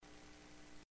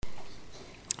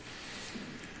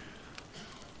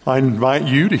I invite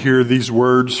you to hear these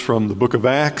words from the book of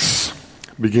Acts,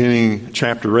 beginning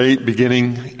chapter 8,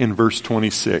 beginning in verse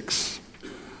 26.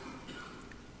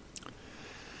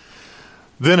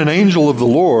 Then an angel of the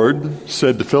Lord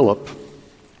said to Philip,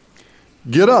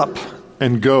 "Get up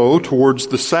and go towards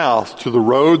the south to the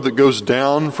road that goes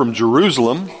down from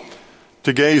Jerusalem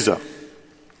to Gaza."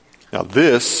 Now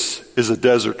this is a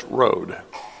desert road.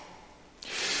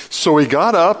 So he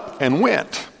got up and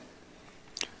went.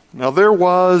 Now there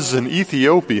was an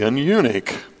Ethiopian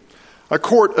eunuch, a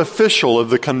court official of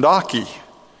the Kandake,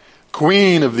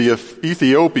 queen of the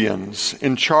Ethiopians,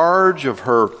 in charge of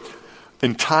her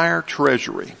entire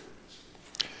treasury.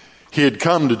 He had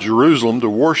come to Jerusalem to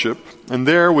worship, and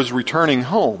there was returning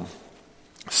home.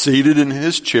 Seated in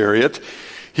his chariot,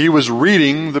 he was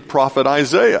reading the prophet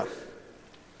Isaiah.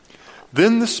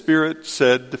 Then the Spirit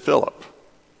said to Philip,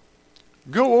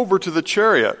 "Go over to the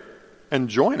chariot and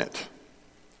join it."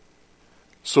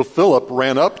 So Philip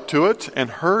ran up to it and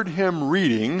heard him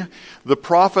reading the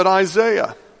prophet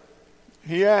Isaiah.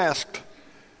 He asked,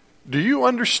 "Do you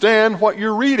understand what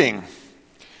you're reading?"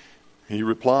 He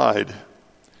replied,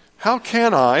 "How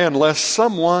can I unless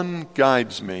someone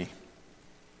guides me?"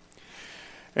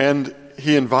 And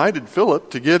he invited Philip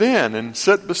to get in and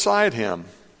sit beside him.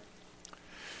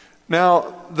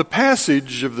 Now, the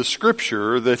passage of the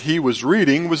scripture that he was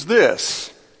reading was this: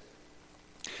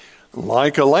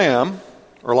 "Like a lamb,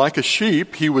 or like a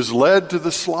sheep, he was led to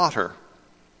the slaughter,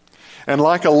 and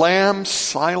like a lamb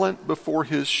silent before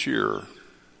his shearer,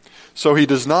 so he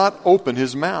does not open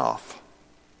his mouth.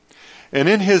 And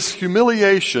in his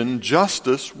humiliation,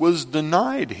 justice was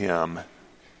denied him.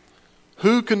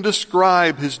 Who can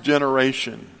describe his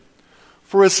generation?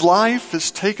 For his life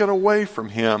is taken away from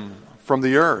him from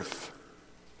the earth."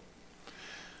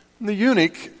 And the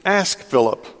eunuch asked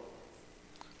Philip,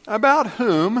 "About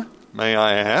whom, may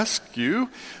I ask you,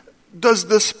 does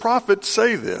this prophet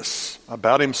say this?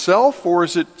 About himself, or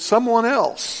is it someone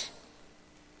else?"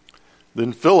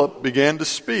 Then Philip began to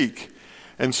speak,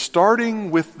 and starting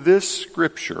with this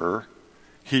scripture,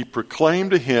 he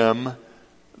proclaimed to him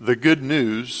the good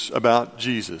news about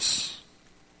Jesus.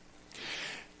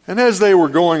 And as they were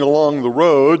going along the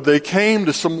road, they came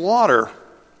to some water.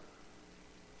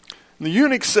 And the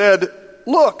eunuch said,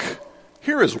 "Look,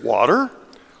 here is water.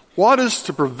 What is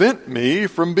to prevent me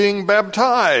from being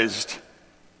baptized?"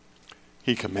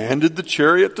 He commanded the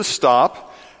chariot to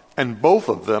stop, and both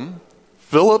of them,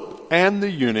 Philip and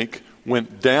the eunuch,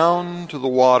 went down to the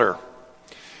water.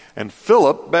 And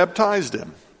Philip baptized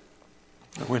him.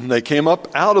 When they came up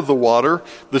out of the water,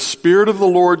 the Spirit of the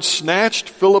Lord snatched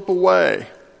Philip away.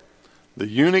 The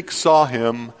eunuch saw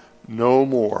him no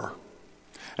more,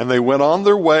 and they went on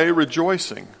their way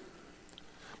rejoicing.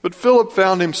 But Philip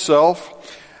found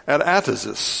himself at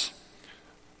Ephesus,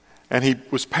 and he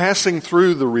was passing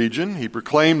through the region. He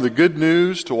proclaimed the good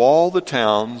news to all the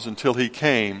towns until he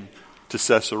came to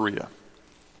Caesarea.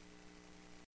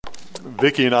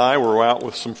 Vicki and I were out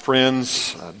with some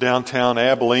friends downtown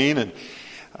Abilene, and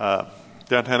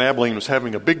downtown Abilene was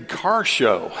having a big car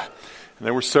show, and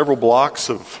there were several blocks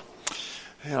of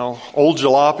old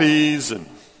jalopies and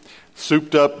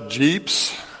souped up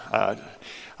Jeeps.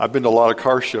 I've been to a lot of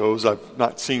car shows. I've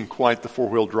not seen quite the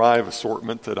four-wheel drive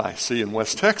assortment that I see in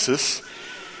West Texas.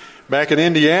 Back in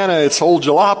Indiana, it's old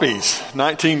jalopies,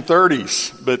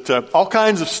 1930s, but all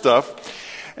kinds of stuff.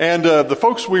 And the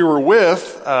folks we were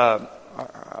with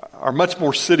are much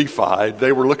more city-fied.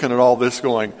 They were looking at all this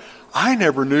going, "I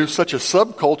never knew such a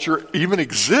subculture even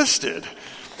existed."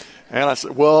 And I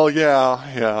said, "Well,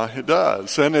 yeah, it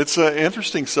does. And it's an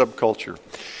interesting subculture."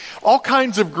 All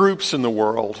kinds of groups in the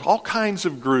world, all kinds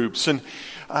of groups. And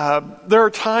there are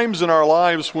times in our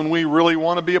lives when we really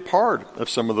want to be a part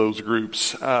of some of those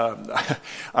groups. I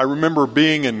remember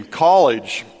being in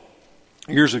college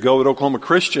years ago at Oklahoma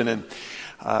Christian, and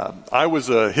I was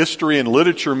a history and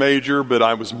literature major, but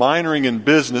I was minoring in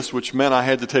business, which meant I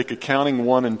had to take accounting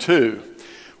 1 and 2,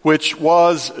 which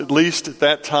was, at least at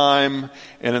that time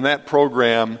and in that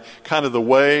program, kind of the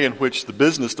way in which the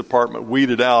business department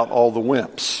weeded out all the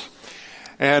wimps.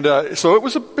 And so it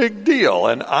was a big deal,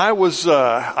 and I was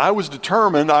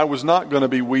determined I was not going to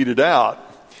be weeded out.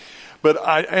 But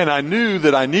I knew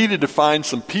that I needed to find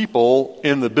some people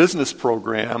in the business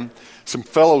program, some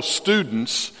fellow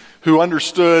students who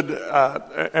understood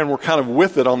and were kind of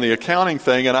with it on the accounting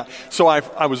thing. And so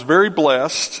I was very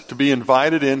blessed to be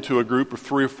invited into a group of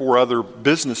 3 or 4 other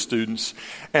business students.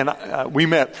 And we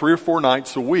met 3 or 4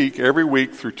 nights a week, every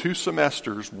week through 2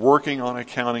 semesters, working on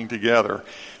accounting together.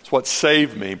 It's what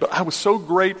saved me. But I was so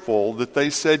grateful that they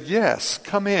said, "Yes,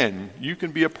 come in. You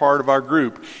can be a part of our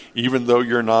group, even though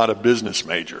you're not a business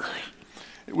major."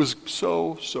 It was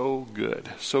so good,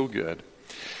 so good.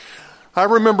 I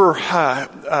remember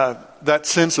that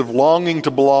sense of longing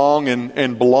to belong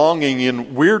and belonging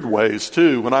in weird ways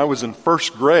too. When I was in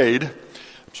first grade,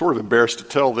 I'm sort of embarrassed to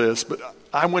tell this, but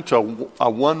I went to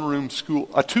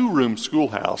a two-room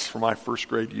schoolhouse for my first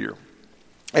grade year.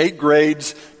 8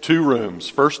 grades, 2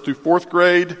 rooms, 1st through 4th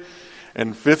grade,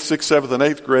 and 5th, 6th, 7th, and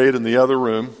 8th grade in the other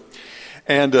room.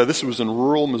 And this was in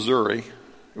rural Missouri.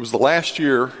 It was the last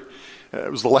year. It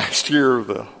was the last year of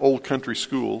the old country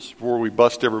schools before we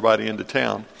bust everybody into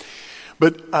town.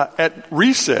 But at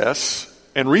recess,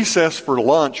 and recess for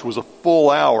lunch was a full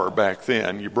hour back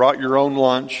then. You brought your own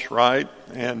lunch, right?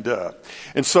 And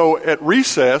so at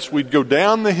recess, we'd go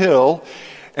down the hill,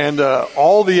 and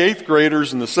all the 8th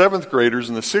graders and the 7th graders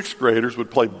and the 6th graders would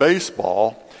play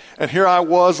baseball. And here I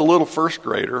was, a little first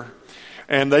grader,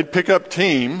 and they'd pick up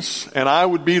teams, and I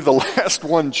would be the last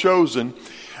one chosen.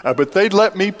 But they'd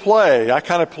let me play. I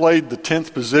kind of played the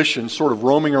 10th position, sort of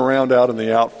roaming around out in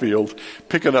the outfield,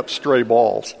 picking up stray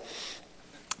balls.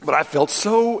 But I felt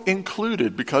so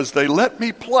included because they let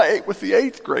me play with the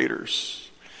 8th graders.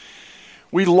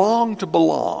 We long to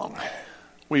belong.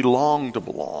 We long to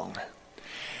belong.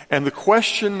 And the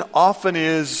question often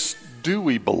is, do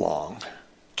we belong?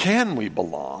 Can we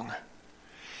belong?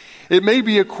 It may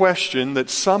be a question that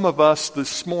some of us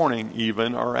this morning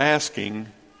even are asking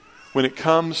when it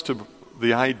comes to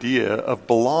the idea of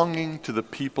belonging to the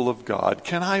people of God.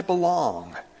 Can I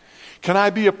belong? Can I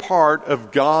be a part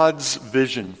of God's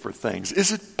vision for things?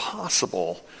 Is it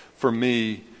possible for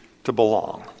me to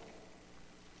belong?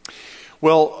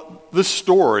 Well, this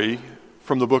story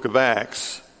from the book of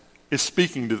Acts is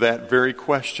speaking to that very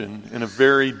question in a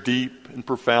very deep and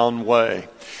profound way.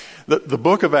 The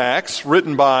book of Acts,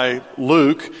 written by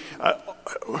Luke,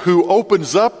 who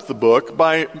opens up the book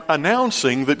by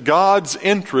announcing that God's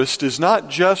interest is not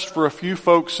just for a few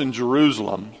folks in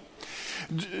Jerusalem.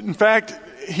 In fact,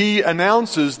 he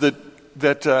announces that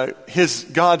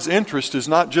God's interest is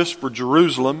not just for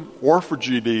Jerusalem or for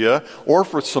Judea or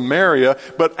for Samaria,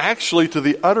 but actually to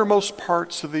the uttermost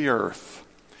parts of the earth.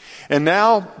 And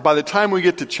now, by the time we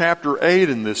get to chapter 8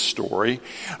 in this story,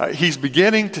 he's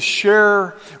beginning to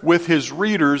share with his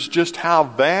readers just how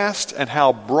vast and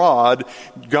how broad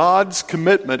God's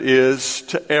commitment is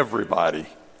to everybody.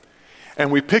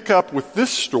 And we pick up with this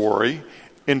story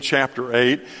in chapter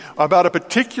 8 about a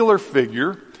particular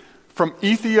figure from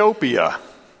Ethiopia.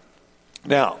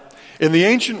 Now, in the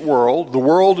ancient world, the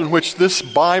world in which this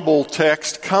Bible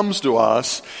text comes to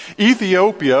us,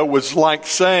 Ethiopia was like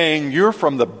saying, you're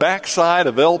from the backside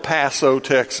of El Paso,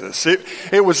 Texas.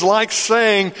 It was like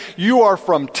saying, you are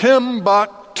from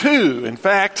Timbuktu. In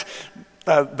fact,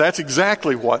 that's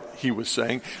exactly what he was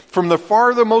saying. From the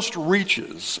farthermost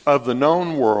reaches of the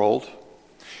known world,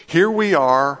 here we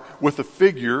are with a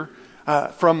figure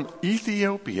from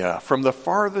Ethiopia, from the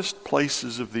farthest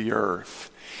places of the earth.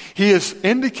 He is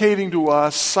indicating to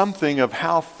us something of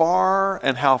how far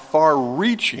and how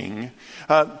far-reaching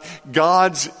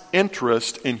God's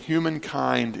interest in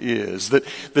humankind is.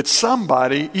 That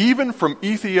somebody, even from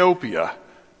Ethiopia,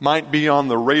 might be on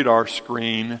the radar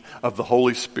screen of the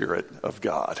Holy Spirit of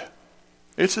God.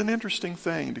 It's an interesting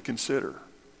thing to consider.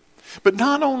 But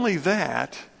not only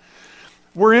that,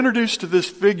 we're introduced to this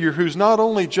figure who's not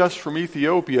only just from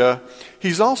Ethiopia,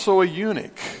 he's also a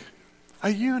eunuch.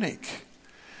 A eunuch.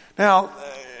 Now,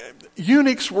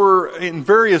 eunuchs were in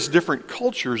various different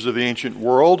cultures of the ancient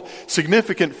world,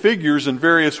 significant figures in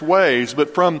various ways.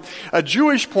 But from a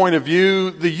Jewish point of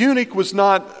view, the eunuch was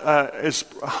not as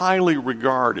highly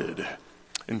regarded.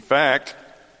 In fact,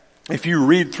 if you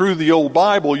read through the old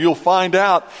Bible, you'll find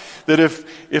out that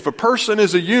if a person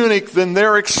is a eunuch, then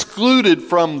they're excluded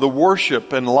from the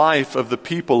worship and life of the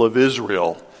people of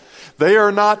Israel. They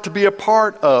are not to be a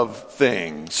part of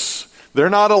things. They're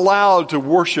not allowed to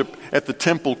worship at the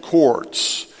temple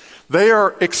courts. They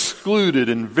are excluded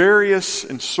in various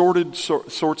and sordid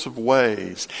sorts of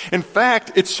ways. In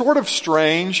fact, it's sort of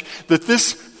strange that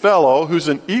this fellow, who's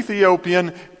an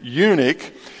Ethiopian eunuch,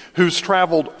 who's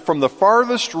traveled from the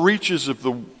farthest reaches of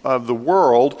the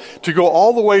world to go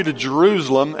all the way to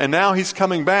Jerusalem, and now he's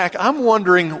coming back. I'm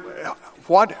wondering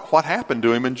what happened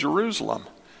to him in Jerusalem.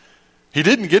 He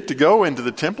didn't get to go into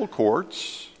the temple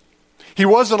courts. He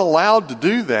wasn't allowed to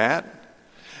do that.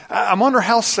 I wonder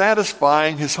how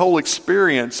satisfying his whole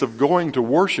experience of going to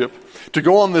worship, to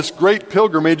go on this great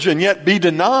pilgrimage and yet be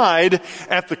denied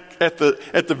at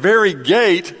the very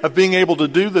gate of being able to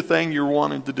do the thing you're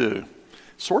wanting to do.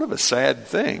 Sort of a sad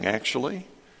thing, actually,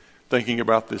 thinking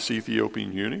about this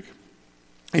Ethiopian eunuch.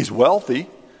 He's wealthy,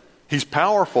 he's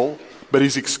powerful, but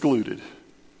he's excluded.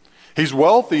 He's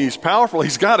wealthy, he's powerful,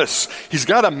 he's got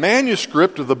a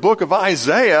manuscript of the book of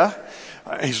Isaiah.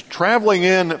 He's traveling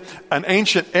in an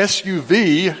ancient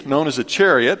SUV known as a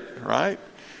chariot, right?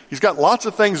 He's got lots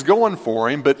of things going for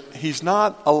him, but he's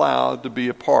not allowed to be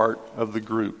a part of the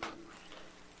group.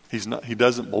 He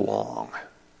doesn't belong.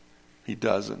 He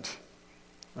doesn't.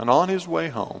 And on his way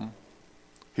home,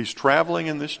 he's traveling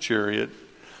in this chariot,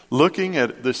 looking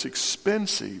at this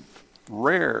expensive,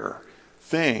 rare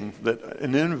thing that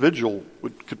an individual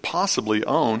could possibly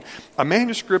own, a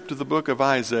manuscript of the book of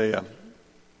Isaiah.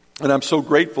 And I'm so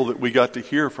grateful that we got to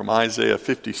hear from Isaiah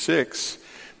 56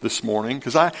 this morning,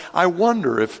 because I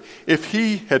wonder if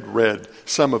he had read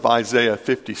some of Isaiah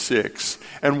 56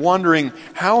 and wondering,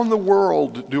 how in the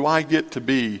world do I get to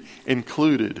be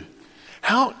included?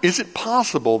 How is it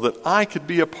possible that I could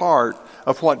be a part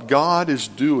of what God is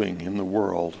doing in the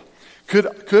world?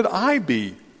 Could I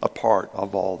be a part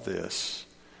of all this?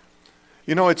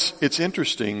 You know, it's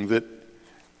interesting that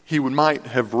he might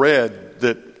have read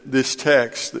that this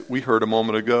text that we heard a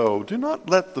moment ago, do not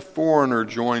let the foreigner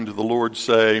joined to the Lord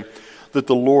say that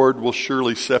the Lord will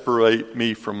surely separate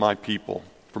me from my people,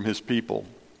 from his people.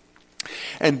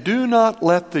 And do not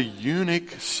let the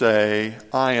eunuch say,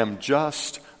 I am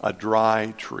just a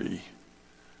dry tree.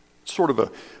 Sort of a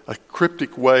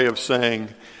cryptic way of saying,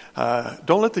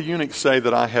 don't let the eunuch say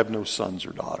that I have no sons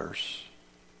or daughters,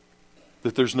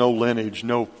 that there's no lineage,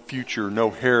 no future,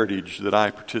 no heritage that I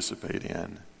participate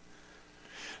in.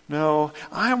 No,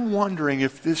 I'm wondering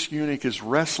if this eunuch is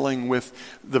wrestling with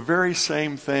the very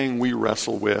same thing we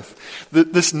wrestle with.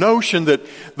 This notion that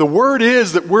the word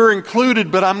is that we're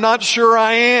included, but I'm not sure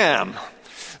I am.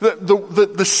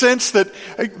 The sense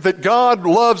that God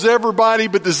loves everybody,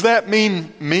 but does that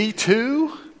mean me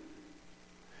too?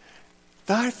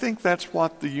 I think that's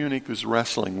what the eunuch is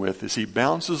wrestling with as he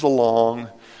bounces along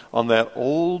on that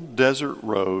old desert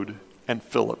road and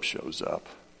Philip shows up.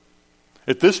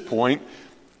 At this point,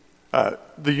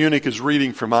 the eunuch is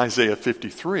reading from Isaiah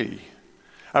 53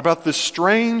 about this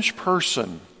strange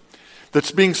person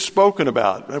that's being spoken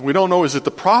about. We don't know, is it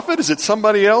the prophet? Is it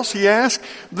somebody else? He asks.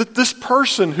 That this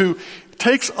person who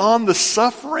takes on the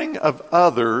suffering of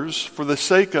others for the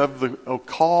sake of the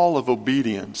call of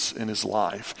obedience in his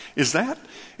life. Is that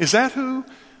who's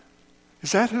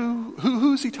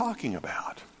he talking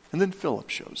about? And then Philip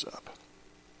shows up.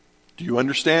 Do you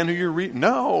understand who you're reading?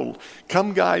 No,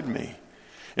 come guide me.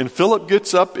 And Philip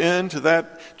gets up into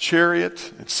that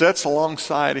chariot and sits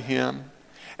alongside of him,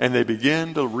 and they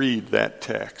begin to read that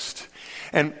text.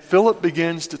 And Philip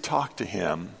begins to talk to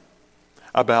him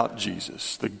about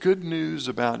Jesus, the good news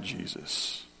about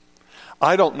Jesus.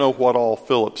 I don't know what all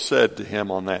Philip said to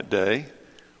him on that day.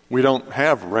 We don't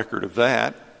have record of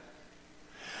that.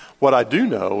 What I do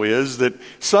know is that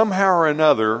somehow or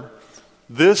another,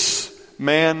 this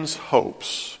man's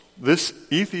hopes, this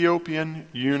Ethiopian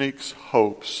eunuch's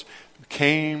hopes,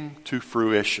 came to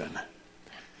fruition.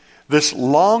 This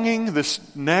longing, this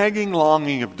nagging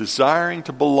longing of desiring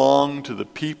to belong to the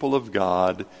people of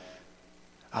God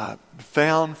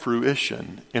found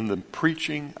fruition in the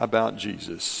preaching about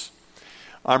Jesus.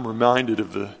 I'm reminded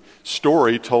of the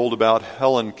story told about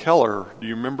Helen Keller. Do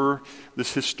you remember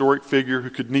this historic figure who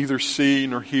could neither see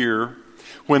nor hear?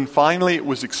 When finally it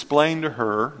was explained to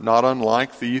her, not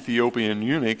unlike the Ethiopian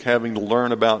eunuch having to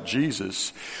learn about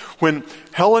Jesus, when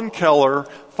Helen Keller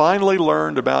finally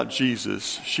learned about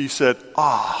Jesus, she said,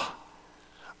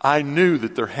 I knew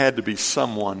that there had to be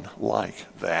someone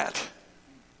like that.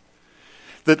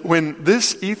 That when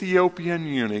this Ethiopian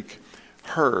eunuch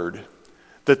heard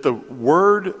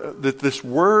that this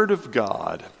word of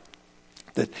God,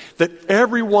 that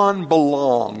everyone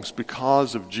belongs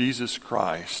because of Jesus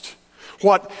Christ,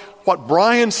 what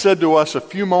Brian said to us a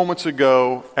few moments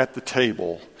ago at the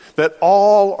table, that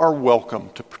all are welcome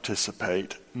to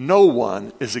participate. No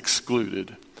one is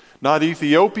excluded. Not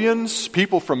Ethiopians,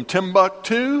 people from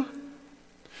Timbuktu,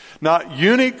 not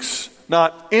eunuchs,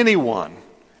 not anyone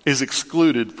is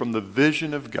excluded from the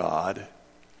vision of God.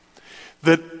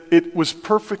 That it was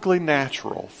perfectly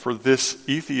natural for this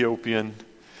Ethiopian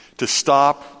to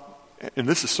stop, and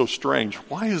this is so strange,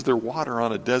 why is there water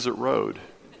on a desert road?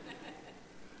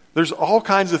 There's all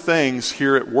kinds of things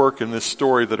here at work in this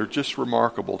story that are just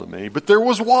remarkable to me, but there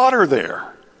was water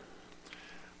there.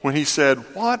 When he said,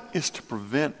 what is to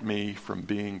prevent me from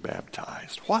being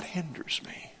baptized? What hinders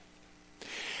me?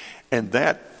 And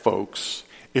that, folks,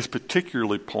 is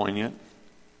particularly poignant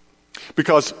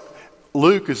because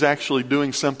Luke is actually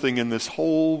doing something in this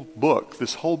whole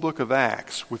book of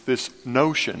Acts, with this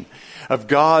notion of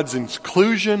God's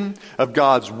inclusion, of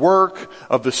God's work,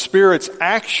 of the Spirit's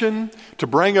action to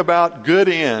bring about good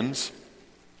ends.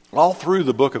 All through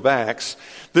the book of Acts,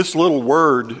 this little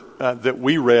word that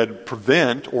we read,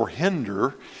 prevent or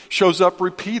hinder, shows up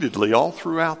repeatedly all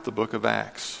throughout the book of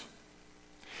Acts.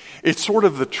 It's sort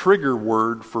of the trigger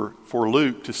word for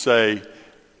Luke to say,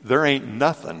 there ain't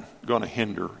nothing going to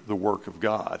hinder the work of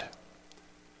God.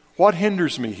 What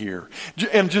hinders me here?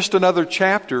 And just another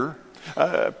chapter,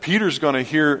 Peter's going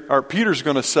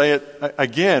to say it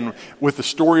again with the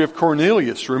story of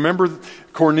Cornelius. Remember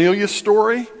Cornelius'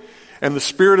 story? And the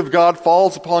Spirit of God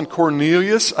falls upon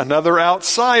Cornelius, another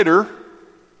outsider,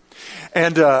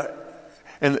 and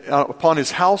upon his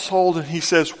household, and he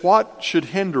says, what should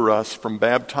hinder us from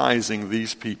baptizing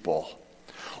these people?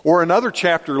 Or another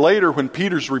chapter later, when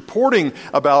Peter's reporting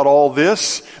about all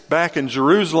this back in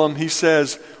Jerusalem, he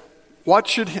says, why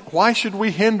should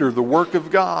we hinder the work of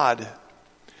God?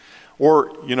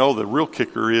 Or, the real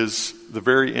kicker is the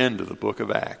very end of the book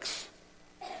of Acts.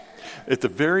 At the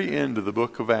very end of the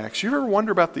book of Acts. You ever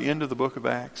wonder about the end of the book of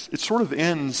Acts? It sort of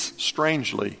ends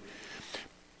strangely.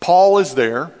 Paul is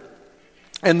there,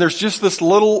 and there's just this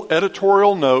little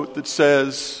editorial note that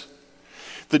says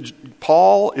that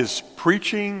Paul is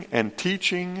preaching and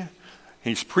teaching.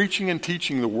 He's preaching and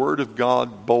teaching the Word of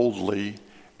God boldly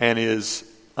and is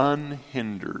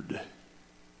unhindered.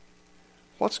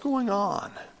 What's going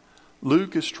on?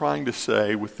 Luke is trying to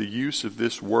say with the use of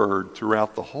this word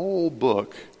throughout the whole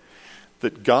book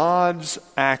that God's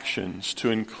actions to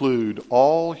include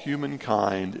all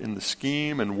humankind in the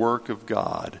scheme and work of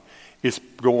God is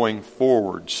going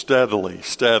forward steadily,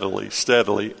 steadily,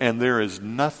 steadily, and there is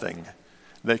nothing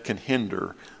that can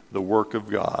hinder the work of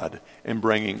God in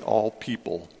bringing all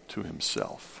people to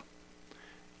himself.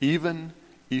 Even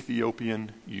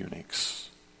Ethiopian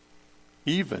eunuchs.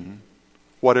 Even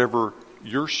whatever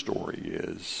your story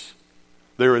is,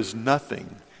 there is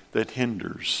nothing that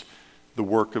hinders the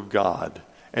work of God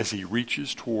as he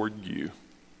reaches toward you.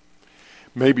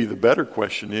 Maybe the better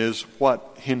question is,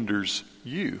 what hinders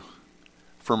you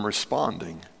from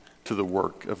responding to the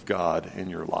work of God in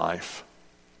your life?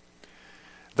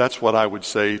 That's what I would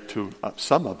say to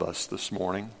some of us this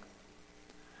morning.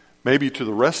 Maybe to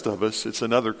the rest of us, it's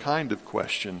another kind of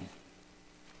question.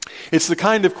 It's the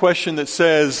kind of question that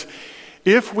says,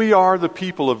 if we are the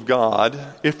people of God,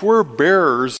 if we're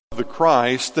bearers of the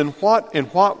Christ, then in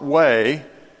what way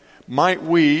might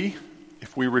we,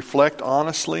 if we reflect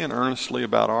honestly and earnestly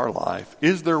about our life,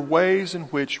 is there ways in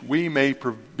which we may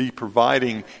be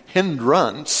providing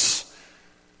hindrance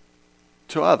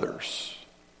to others?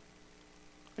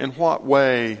 In what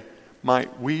way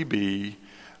might we be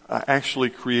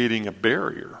actually creating a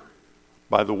barrier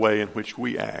by the way in which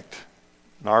we act,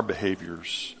 and our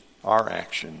behaviors, our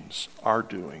actions, our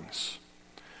doings?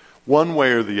 One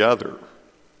way or the other,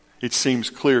 it seems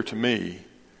clear to me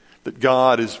that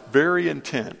God is very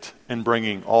intent in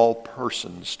bringing all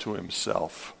persons to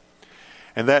himself.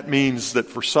 And that means that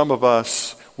for some of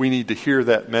us, we need to hear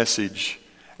that message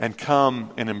and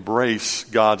come and embrace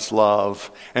God's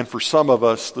love. And for some of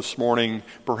us this morning,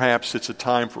 perhaps it's a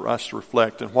time for us to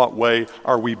reflect in what way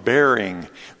are we bearing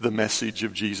the message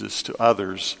of Jesus to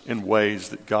others in ways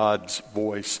that God's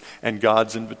voice and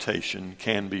God's invitation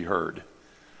can be heard.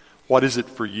 What is it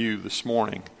for you this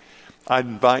morning? I'd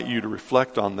invite you to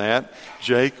reflect on that.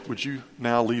 Jake, would you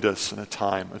now lead us in a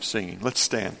time of singing? Let's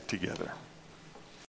stand together.